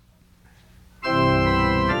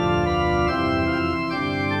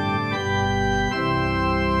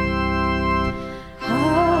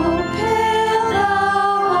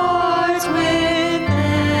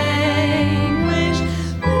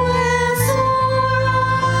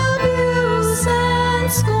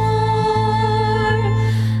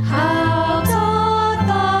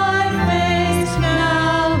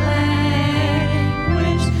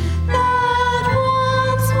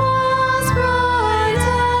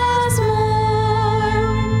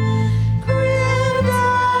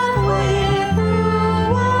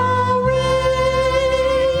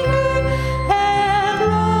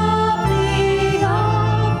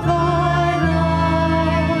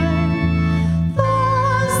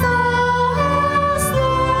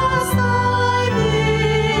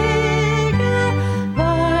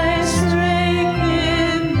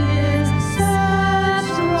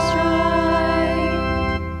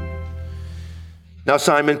 Now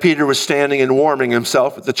Simon Peter was standing and warming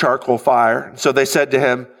himself at the charcoal fire. So they said to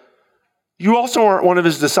him, "You also aren't one of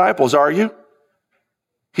his disciples, are you?"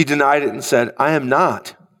 He denied it and said, "I am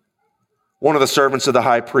not." One of the servants of the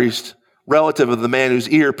high priest, relative of the man whose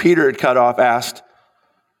ear Peter had cut off, asked,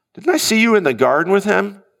 "Didn't I see you in the garden with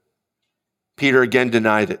him?" Peter again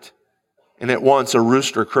denied it, and at once a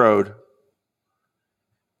rooster crowed.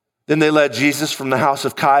 Then they led Jesus from the house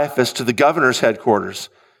of Caiaphas to the governor's headquarters.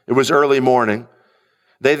 It was early morning.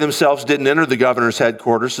 They themselves didn't enter the governor's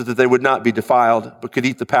headquarters so that they would not be defiled, but could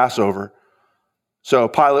eat the Passover. So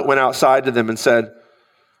Pilate went outside to them and said,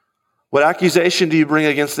 "What accusation do you bring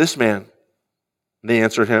against this man?" And they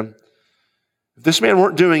answered him, "If this man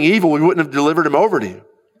weren't doing evil, we wouldn't have delivered him over to you."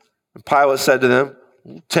 And Pilate said to them,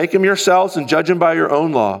 "Take him yourselves and judge him by your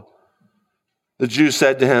own law." The Jews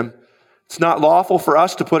said to him, "It's not lawful for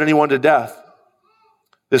us to put anyone to death."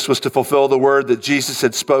 This was to fulfill the word that Jesus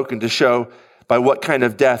had spoken to show by what kind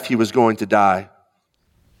of death he was going to die.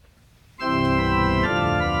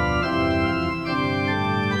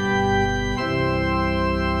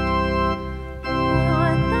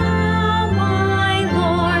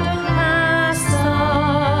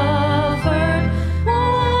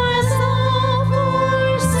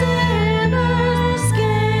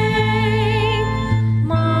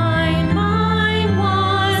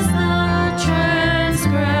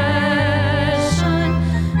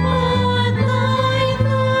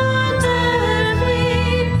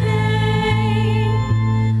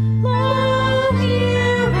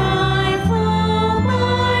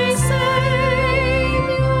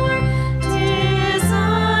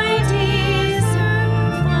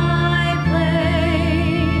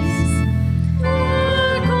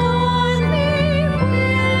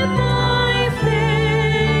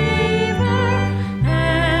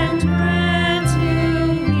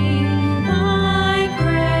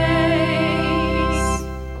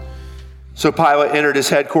 So Pilate entered his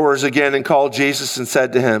headquarters again and called Jesus and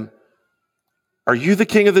said to him, "Are you the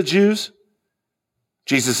king of the Jews?"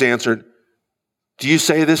 Jesus answered, "Do you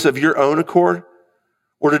say this of your own accord,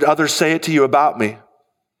 or did others say it to you about me?"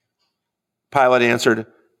 Pilate answered,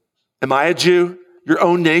 "Am I a Jew? Your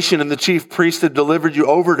own nation and the chief priests have delivered you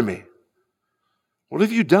over to me. What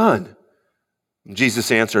have you done?" And Jesus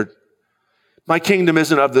answered, "My kingdom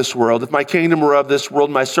isn't of this world. If my kingdom were of this world,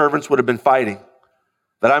 my servants would have been fighting,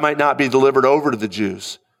 that I might not be delivered over to the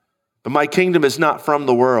Jews. but my kingdom is not from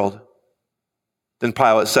the world." Then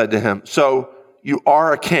Pilate said to him, "So you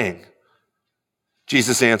are a king?"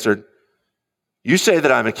 Jesus answered, "You say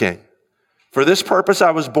that I'm a king. For this purpose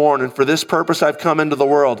I was born, and for this purpose I've come into the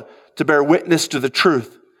world, to bear witness to the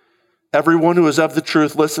truth. Everyone who is of the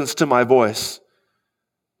truth listens to my voice."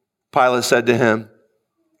 Pilate said to him,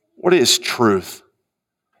 "What is truth?"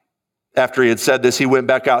 After he had said this, he went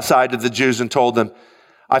back outside to the Jews and told them,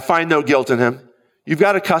 "I find no guilt in him. You've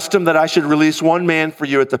got a custom that I should release one man for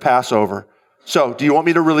you at the Passover. So, do you want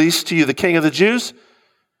me to release to you the king of the Jews?"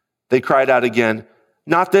 They cried out again,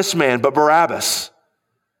 "Not this man, but Barabbas."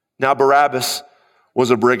 Now Barabbas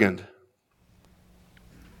was a brigand.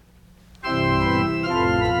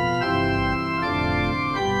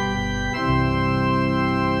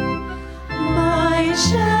 My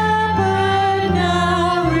shepherd,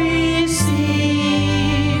 now receive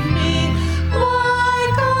me,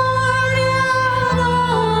 my guardian,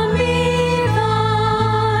 all be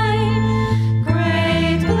thine.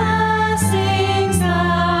 Great blessings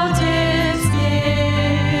thou didst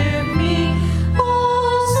give me,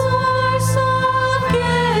 all source of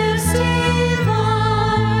gifts divine.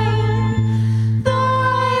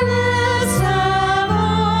 Thy lips have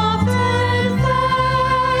often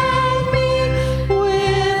fed me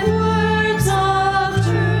with words of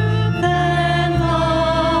truth and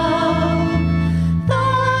love.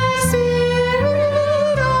 Thy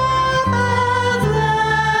Spirit hath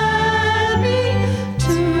led me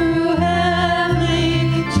to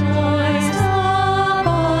heavenly joys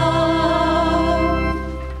above.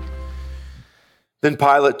 Then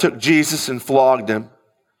Pilate took Jesus and flogged him.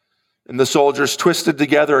 And the soldiers twisted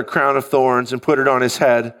together a crown of thorns and put it on his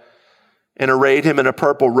head and arrayed him in a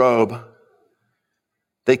purple robe.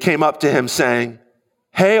 They came up to him saying,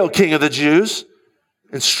 "Hail, King of the Jews!"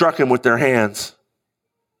 and struck him with their hands.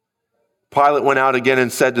 Pilate went out again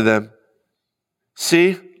and said to them,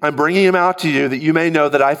 "See, I'm bringing him out to you that you may know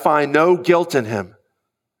that I find no guilt in him."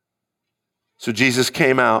 So Jesus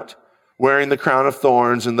came out wearing the crown of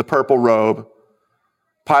thorns and the purple robe.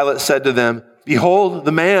 Pilate said to them, "Behold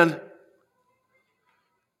the man."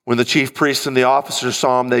 When the chief priests and the officers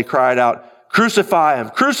saw him, they cried out, "Crucify him!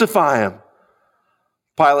 Crucify him!"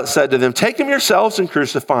 Pilate said to them, "Take him yourselves and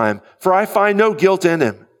crucify him, for I find no guilt in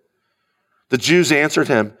him." The Jews answered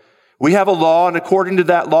him, "We have a law, and according to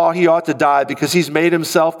that law he ought to die, because he's made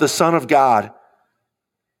himself the Son of God."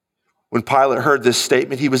 When Pilate heard this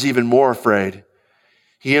statement, he was even more afraid.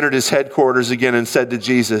 He entered his headquarters again and said to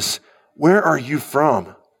Jesus, "Where are you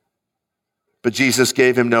from?" But Jesus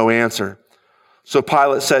gave him no answer. So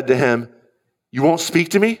Pilate said to him, "You won't speak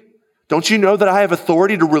to me? Don't you know that I have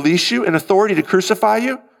authority to release you and authority to crucify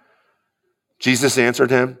you?" Jesus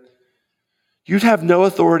answered him, "You'd have no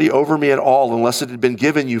authority over me at all unless it had been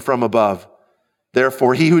given you from above.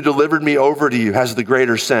 Therefore, he who delivered me over to you has the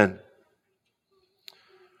greater sin."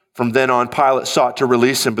 From then on, Pilate sought to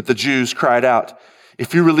release him, but the Jews cried out,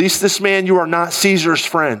 "If you release this man, you are not Caesar's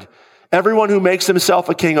friend. Everyone who makes himself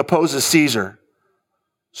a king opposes Caesar."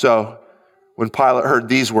 So, when Pilate heard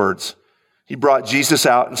these words, he brought Jesus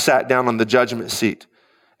out and sat down on the judgment seat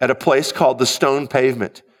at a place called the Stone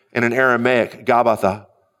Pavement, in an Aramaic, Gabbatha.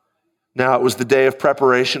 Now it was the day of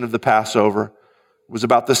preparation of the Passover. It was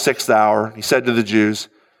about the 6th hour. He said to the Jews,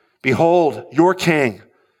 "Behold, your king."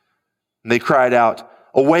 And they cried out,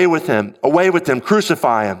 away with him,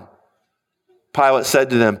 crucify him." Pilate said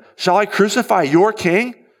to them, "Shall I crucify your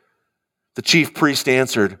king?" The chief priest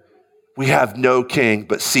answered, "We have no king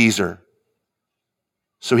but Caesar."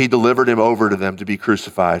 So he delivered him over to them to be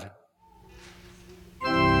crucified.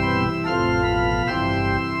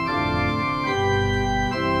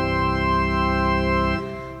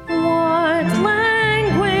 What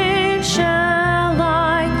language shall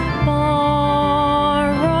I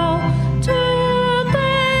borrow to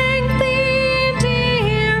thank thee,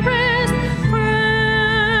 dearest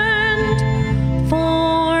friend,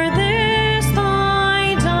 for this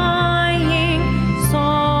thy dying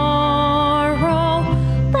sorrow,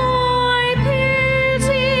 thy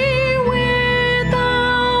pity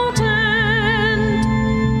without end?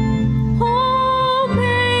 Oh,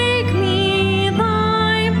 make me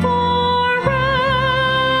thine forever,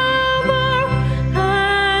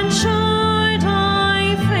 and should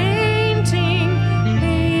I fainting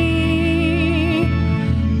be,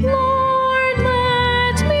 Lord,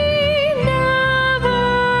 let me never,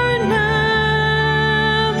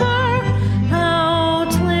 never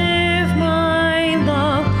outlive my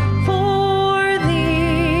love for thee.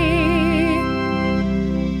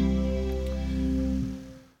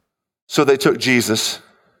 So they took Jesus,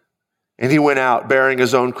 and he went out bearing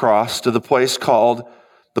his own cross to the place called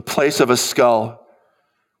the Place of a Skull,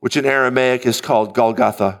 which in Aramaic is called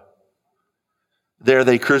Golgotha. There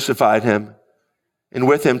they crucified him, and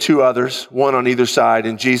with him 2 others, one on either side,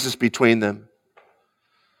 and Jesus between them.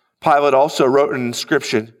 Pilate also wrote an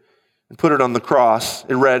inscription and put it on the cross.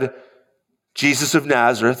 It read, Jesus of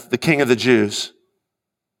Nazareth, the King of the Jews.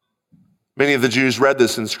 Many of the Jews read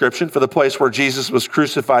this inscription, for the place where Jesus was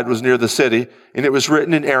crucified was near the city, and it was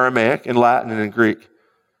written in Aramaic, in Latin, and in Greek.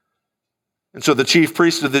 And so the chief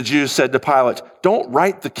priest of the Jews said to Pilate, don't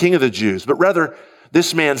write the King of the Jews, but rather,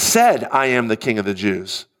 this man said, I am the King of the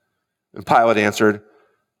Jews. And Pilate answered,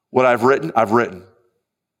 what I've written, I've written.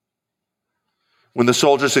 When the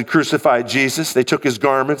soldiers had crucified Jesus, they took his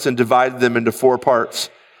garments and divided them into 4 parts,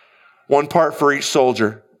 1 part for each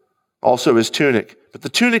soldier, also his tunic. But the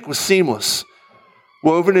tunic was seamless,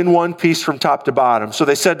 woven in one piece from top to bottom. So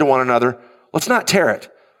they said to one another, let's not tear it.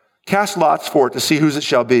 Cast lots for it to see whose it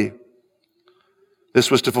shall be. This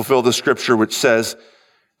was to fulfill the scripture which says,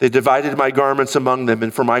 they divided my garments among them,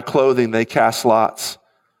 and for my clothing they cast lots.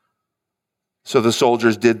 So the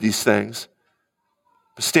soldiers did these things.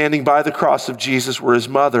 But standing by the cross of Jesus were his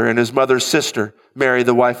mother and his mother's sister, Mary,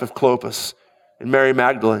 the wife of Clopas, and Mary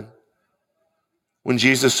Magdalene. When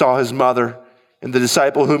Jesus saw his mother and the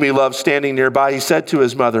disciple whom he loved standing nearby, he said to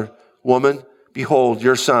his mother, woman, behold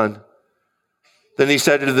your son. Then he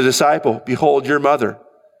said to the disciple, behold your mother.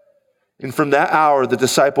 And from that hour, the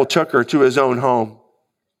disciple took her to his own home.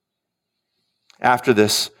 After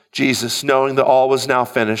this, Jesus, knowing that all was now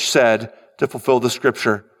finished, said, to fulfill the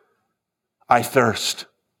scripture, I thirst.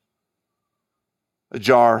 A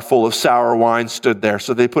jar full of sour wine stood there.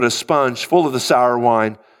 So they put a sponge full of the sour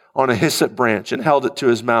wine on a hyssop branch and held it to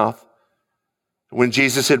his mouth. When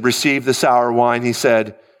Jesus had received the sour wine, he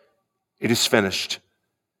said, it is finished.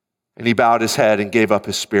 And he bowed his head and gave up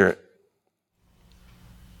his spirit.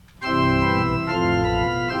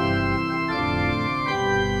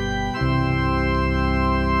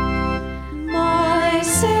 My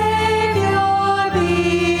Savior,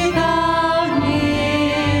 be thou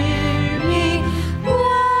near me,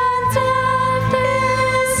 when death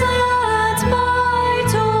is at my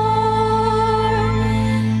door.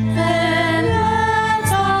 Then let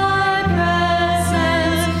thy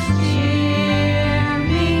presence cheer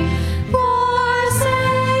me,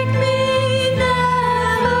 forsake me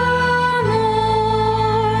nevermore.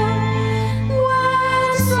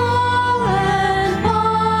 When soul and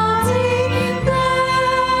body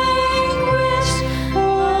vanquished,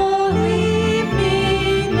 oh, leave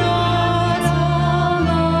me not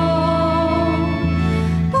alone,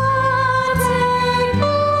 but take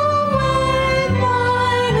away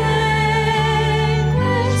mine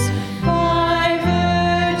anguish by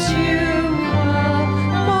virtue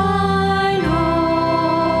of mine own.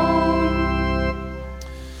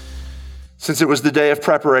 Since it was the day of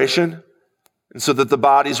preparation, and so that the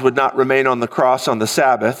bodies would not remain on the cross on the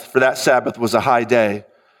Sabbath, for that Sabbath was a high day,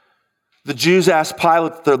 the Jews asked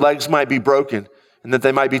Pilate that their legs might be broken and that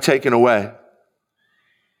they might be taken away.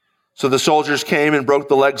 So the soldiers came and broke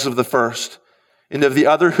the legs of the first and of the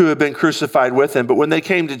other who had been crucified with him. But when they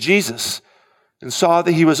came to Jesus and saw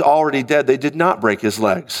that he was already dead, they did not break his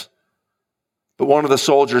legs. But one of the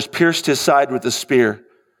soldiers pierced his side with a spear,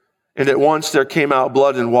 and at once there came out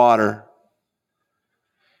blood and water.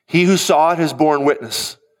 He who saw it has borne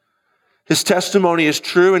witness. His testimony is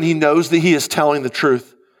true, and he knows that he is telling the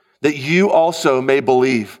truth, that you also may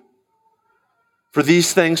believe. For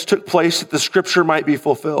these things took place that the scripture might be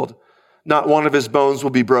fulfilled. Not one of his bones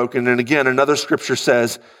will be broken. And again, another scripture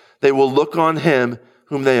says, they will look on him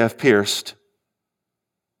whom they have pierced.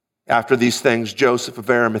 After these things, Joseph of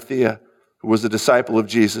Arimathea, who was a disciple of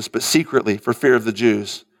Jesus, but secretly for fear of the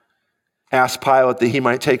Jews, asked Pilate that he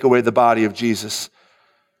might take away the body of Jesus.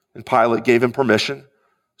 And Pilate gave him permission,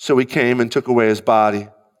 so he came and took away his body.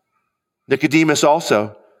 Nicodemus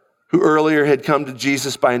also, who earlier had come to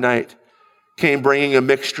Jesus by night, came bringing a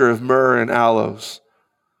mixture of myrrh and aloes,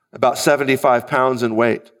 about 75 pounds in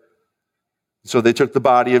weight. So they took the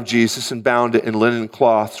body of Jesus and bound it in linen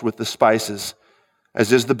cloths with the spices,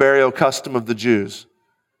 as is the burial custom of the Jews.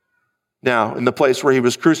 Now, in the place where he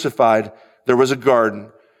was crucified, there was a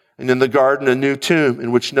garden, and in the garden a new tomb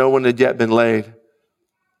in which no one had yet been laid.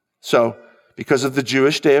 So, because of the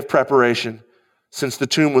Jewish day of preparation, since the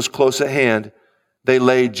tomb was close at hand, they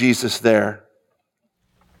laid Jesus there.